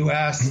did the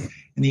U.S.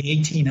 in the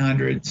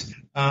 1800s.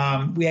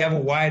 We have a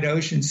wide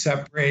ocean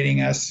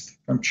separating us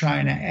from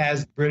China,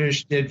 as the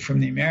British did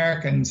from the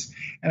Americans.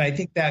 And I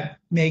think that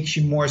makes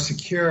you more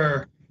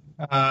secure.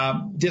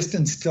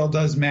 Distance still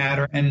does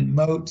matter, and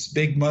moats,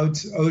 big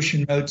moats,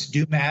 ocean moats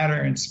do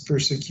matter for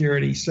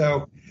security.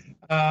 So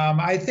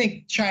I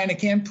think China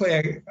can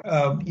play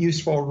a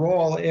useful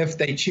role if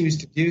they choose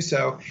to do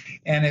so,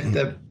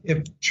 and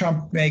if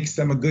Trump makes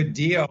them a good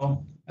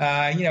deal.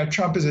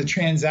 Trump is a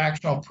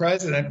transactional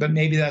president, but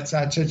maybe that's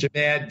not such a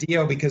bad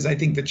deal because I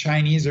think the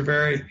Chinese are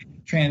very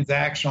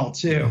transactional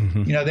too.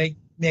 Mm-hmm. They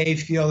may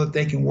feel that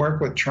they can work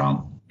with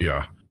Trump.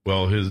 Yeah.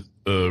 Well, his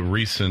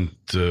recent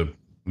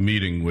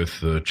meeting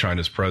with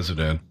China's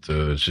president,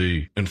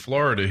 Xi, in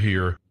Florida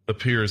here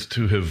appears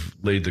to have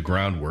laid the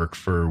groundwork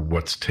for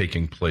what's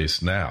taking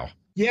place now.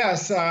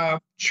 Yes.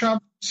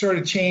 Trump sort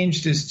of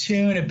changed his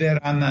tune a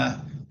bit on the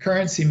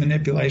currency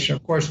manipulation.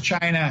 Of course,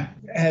 China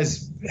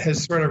has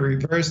sort of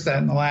reversed that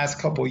in the last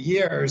couple of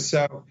years.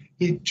 So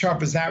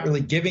Trump is not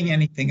really giving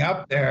anything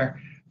up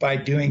there by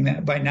doing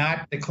that, by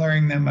not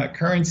declaring them a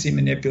currency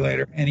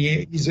manipulator. And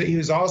he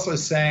was also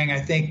saying, I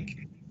think,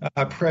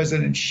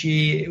 President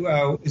Xi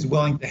is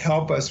willing to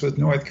help us with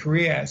North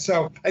Korea.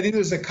 So I think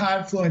there's a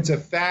confluence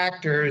of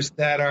factors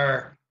that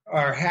are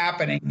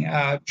happening.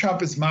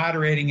 Trump is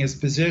moderating his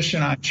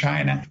position on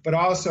China, but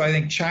also I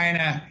think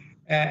China,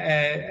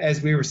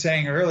 as we were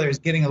saying earlier, is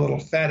getting a little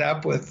fed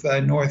up with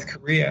North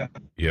Korea.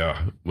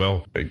 Yeah.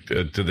 Well,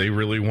 do they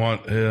really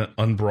want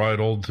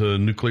unbridled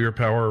nuclear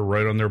power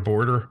right on their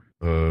border?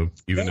 I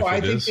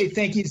think they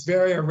think he's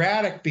very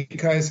erratic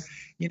because,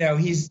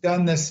 he's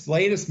done this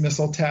latest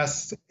missile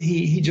test.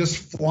 He just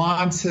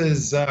flaunts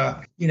his,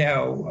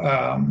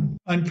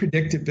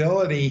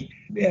 unpredictability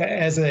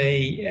as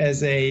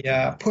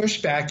a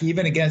pushback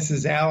even against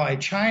his ally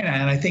China.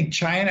 And I think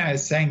China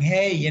is saying,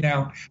 hey,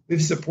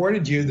 we've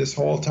supported you this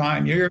whole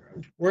time.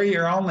 We're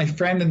your only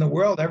friend in the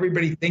world.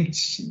 Everybody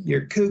thinks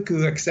you're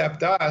cuckoo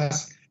except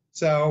us.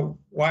 So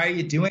why are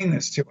you doing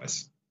this to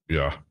us?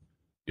 Yeah.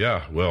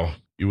 Yeah. Well,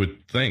 you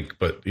would think,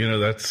 but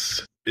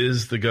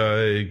is the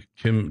guy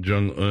Kim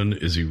Jong-un,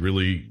 is he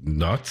really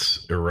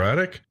nuts,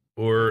 erratic,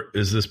 or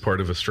is this part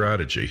of a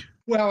strategy?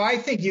 Well, I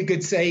think you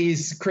could say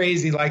he's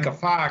crazy like a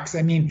fox.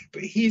 I mean,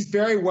 he's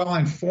very well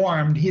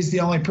informed. He's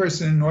the only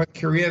person in North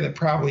Korea that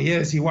probably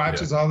is. He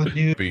watches all the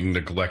news. Being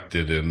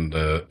neglected and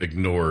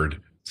ignored,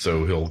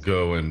 so he'll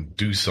go and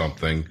do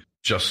something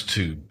just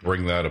to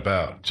bring that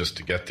about, just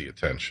to get the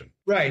attention.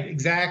 Right,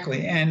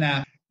 exactly.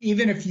 And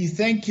even if you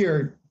think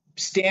you're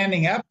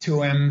standing up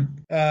to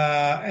him,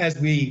 as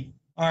we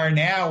are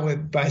now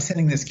by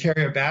sending this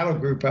carrier battle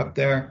group up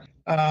there,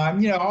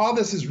 all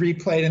this is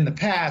replayed in the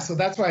past. So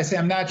that's why I say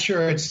I'm not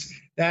sure it's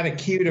that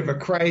acute of a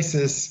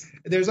crisis.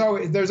 There's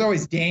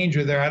always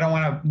danger there. I don't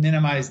want to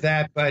minimize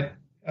that, but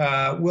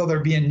will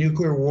there be a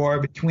nuclear war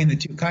between the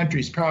two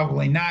countries?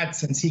 Probably not,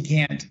 since he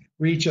can't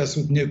reach us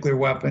with nuclear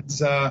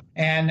weapons.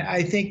 And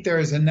I think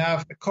there's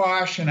enough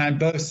caution on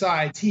both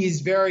sides.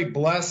 He's very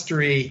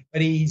blustery,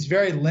 but he's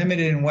very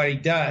limited in what he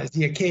does.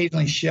 He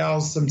occasionally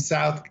shells some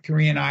South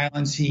Korean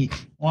islands. He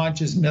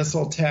launches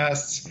missile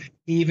tests.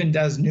 He even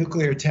does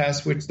nuclear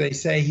tests, which they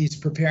say he's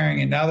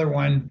preparing another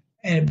one.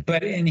 And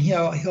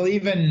he'll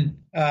even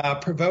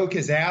provoke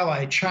his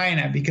ally,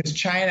 China, because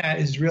China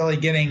is really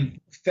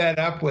getting fed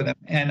up with him.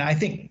 And I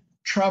think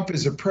Trump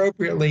is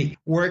appropriately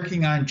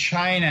working on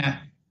China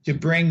to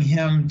bring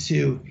him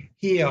to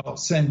heel,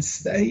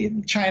 since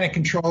China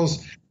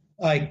controls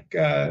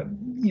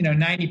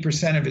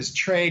 90% of his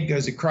trade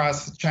goes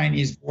across the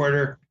Chinese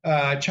border.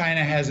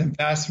 China has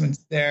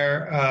investments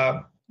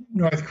there.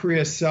 North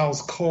Korea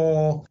sells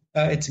coal,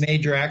 its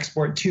major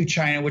export, to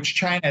China, which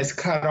China has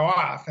cut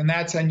off, and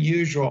that's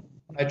unusual.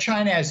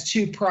 China has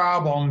two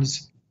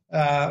problems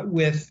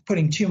with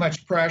putting too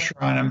much pressure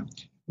on him.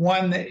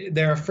 One,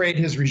 they're afraid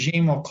his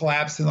regime will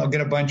collapse and they'll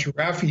get a bunch of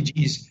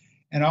refugees.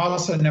 And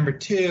also, number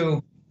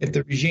two, if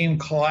the regime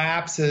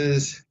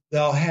collapses,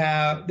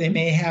 they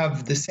may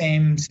have the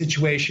same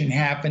situation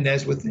happened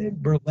as with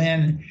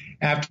Berlin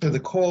after the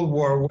Cold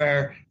War,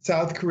 where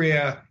South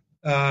Korea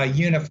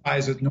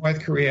unifies with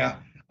North Korea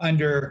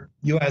under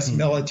U.S.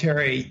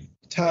 military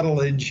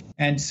tutelage.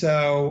 And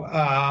so,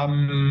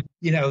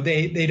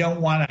 they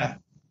don't want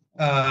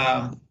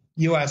a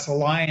U.S.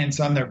 alliance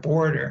on their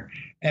border.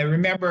 And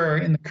remember,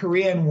 in the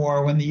Korean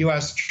War, when the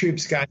U.S.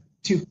 troops got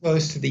too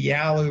close to the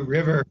Yalu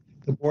River,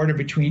 the border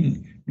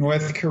between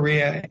North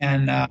Korea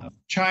and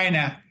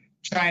China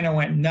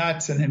went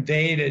nuts and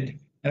invaded,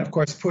 and of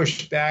course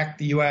pushed back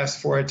the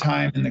U.S. for a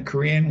time in the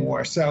Korean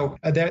War. So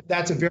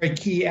that's a very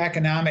key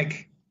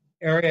economic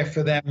area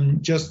for them,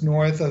 just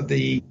north of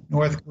the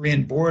North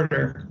Korean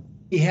border.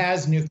 He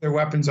has nuclear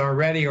weapons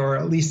already, or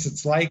at least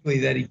it's likely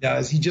that he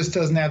does. He just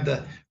doesn't have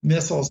the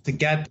missiles to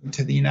get them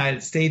to the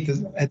United States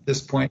at this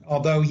point,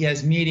 although he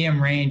has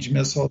medium-range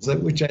missiles,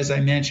 which, as I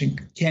mentioned,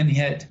 can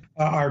hit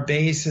our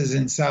bases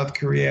in South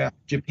Korea,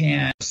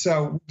 Japan.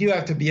 So we do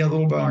have to be a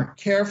little bit more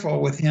careful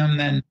with him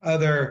than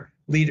other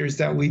leaders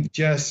that we've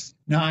just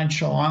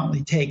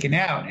nonchalantly taken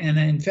out. And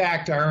in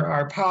fact,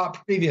 our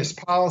previous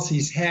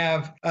policies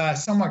have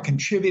somewhat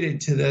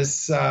contributed to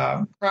this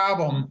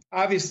problem.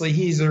 Obviously,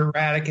 he's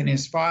erratic, and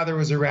his father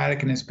was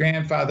erratic, and his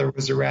grandfather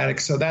was erratic,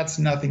 so that's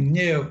nothing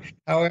new.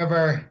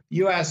 However, the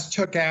U.S.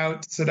 took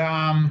out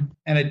Saddam,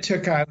 and it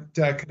took out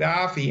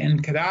Gaddafi,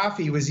 and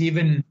Gaddafi was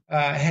even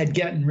had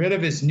gotten rid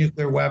of his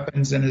nuclear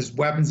weapons and his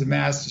weapons of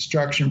mass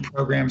destruction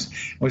programs,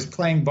 was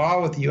playing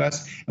ball with the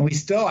U.S., and we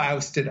still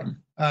ousted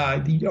him.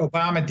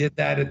 Obama did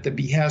that at the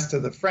behest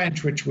of the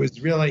French, which was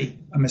really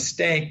a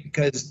mistake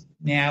because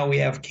now we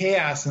have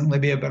chaos in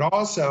Libya. But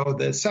also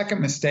the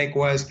second mistake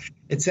was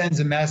it sends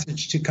a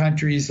message to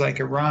countries like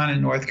Iran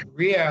and North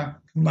Korea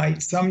who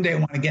might someday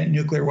want to get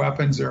nuclear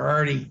weapons or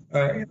already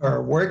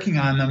are working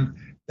on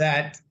them,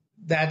 that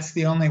that's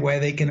the only way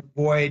they can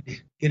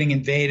avoid getting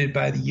invaded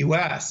by the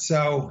U.S.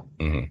 So,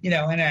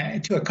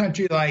 to a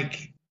country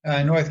like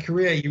North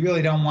Korea, you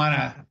really don't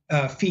want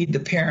to feed the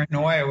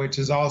paranoia, which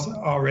is also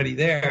already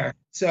there.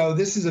 So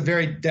this is a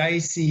very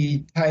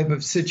dicey type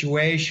of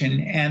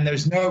situation, and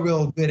there's no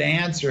real good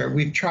answer.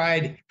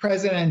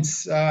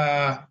 Presidents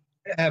have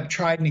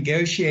tried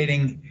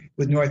negotiating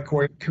with North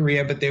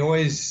Korea, but they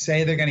always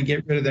say they're going to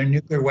get rid of their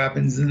nuclear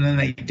weapons, and then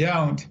they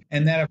don't.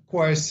 And then, of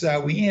course,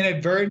 we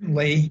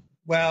inadvertently,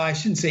 well, I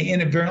shouldn't say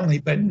inadvertently,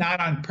 but not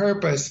on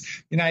purpose,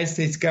 the United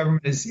States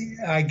government is,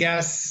 I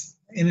guess,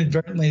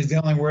 inadvertently is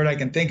the only word I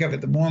can think of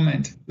at the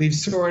moment. We've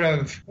sort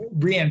of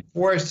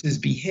reinforced his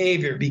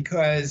behavior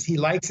because he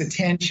likes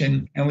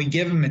attention and we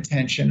give him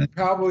attention. And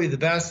probably the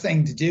best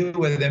thing to do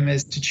with him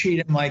is to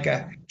treat him like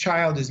a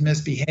child who's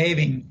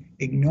misbehaving.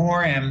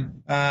 Ignore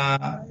him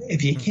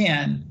if you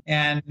can.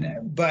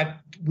 But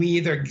we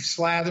either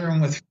slather him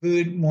with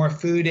more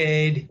food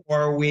aid,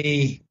 or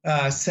we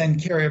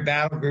send carrier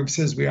battle groups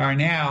as we are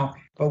now.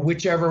 But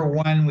whichever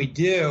one we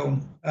do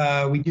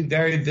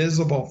very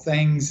visible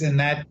things,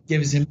 and that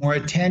gives him more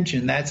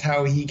attention. That's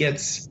how he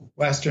gets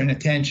Western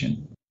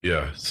attention.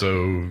 Yeah,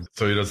 so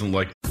he doesn't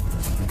like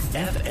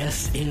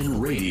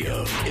FSN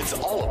Radio. It's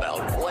all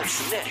about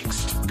what's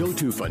next. Go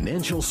to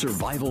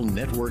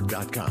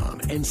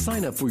financialsurvivalnetwork.com and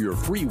sign up for your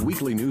free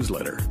weekly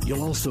newsletter.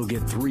 You'll also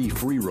get 3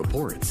 free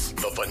reports.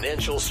 The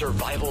Financial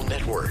Survival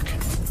Network.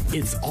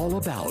 It's all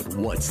about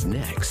what's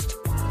next.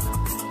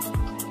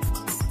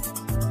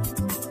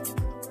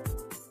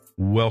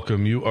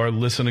 Welcome. You are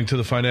listening to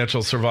the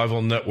Financial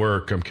Survival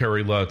Network. I'm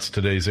Kerry Lutz.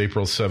 Today's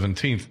April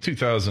 17th,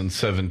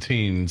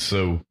 2017.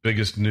 So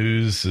biggest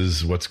news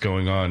is what's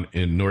going on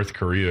in North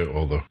Korea,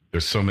 although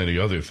there's so many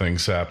other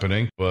things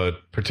happening,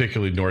 but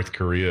particularly North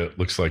Korea, it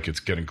looks like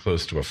it's getting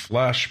close to a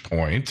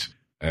flashpoint.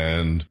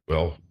 And,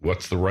 well,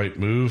 what's the right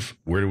move?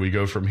 Where do we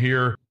go from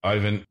here?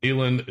 Ivan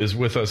Eland is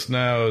with us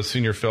now,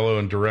 Senior Fellow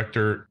and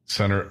Director,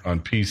 Center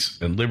on Peace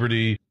and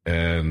Liberty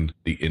and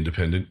the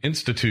Independent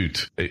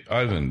Institute. Hey,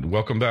 Ivan,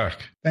 welcome back.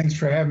 Thanks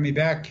for having me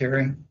back,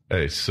 Kerry.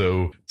 Hey,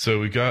 so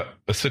we got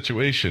a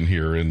situation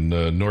here in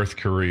North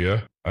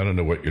Korea. I don't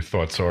know what your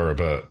thoughts are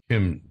about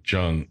Kim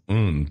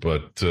Jong-un,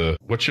 but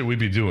what should we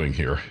be doing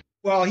here?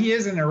 Well, he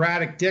is an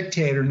erratic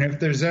dictator, and if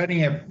there's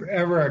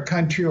ever a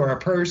country or a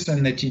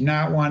person that you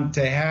not want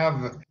to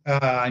have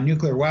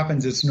nuclear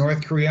weapons, it's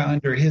North Korea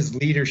under his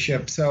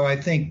leadership. So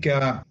I think,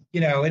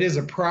 it is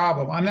a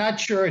problem. I'm not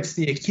sure it's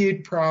the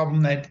acute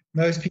problem that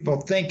most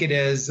people think it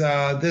is.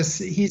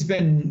 He's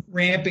been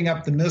ramping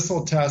up the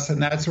missile tests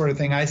and that sort of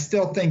thing. I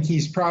still think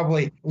he's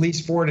probably at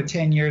least 4 to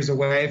 10 years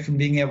away from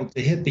being able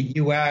to hit the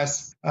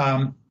U.S.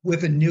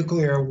 With a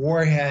nuclear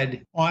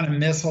warhead on a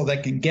missile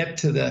that can get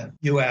to the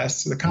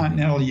U.S., the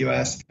continental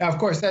U.S. Now, of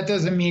course, that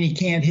doesn't mean he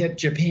can't hit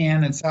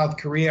Japan and South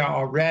Korea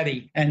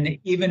already. And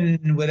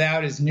even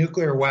without his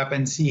nuclear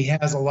weapons, he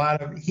has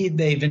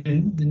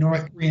the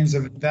North Koreans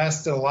have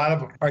invested a lot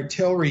of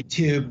artillery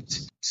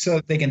tubes so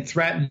that they can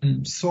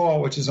threaten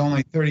Seoul, which is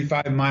only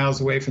 35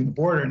 miles away from the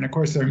border. And of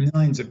course, there are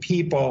millions of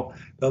people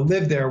that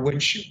live there,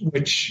 which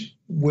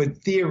would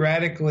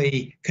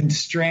theoretically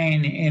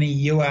constrain any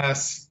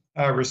U.S.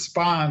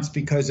 response,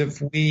 because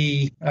if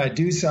we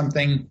do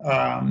something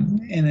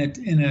in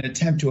an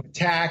attempt to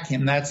attack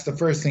him, that's the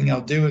first thing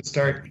he'll do is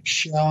start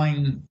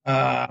shelling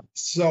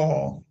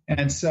Seoul.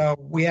 And so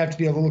we have to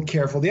be a little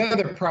careful. The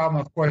other problem,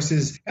 of course,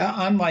 is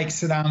unlike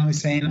Saddam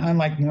Hussein,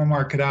 unlike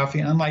Muammar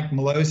Gaddafi, unlike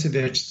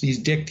Milosevic, these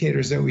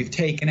dictators that we've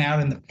taken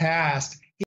out in the past,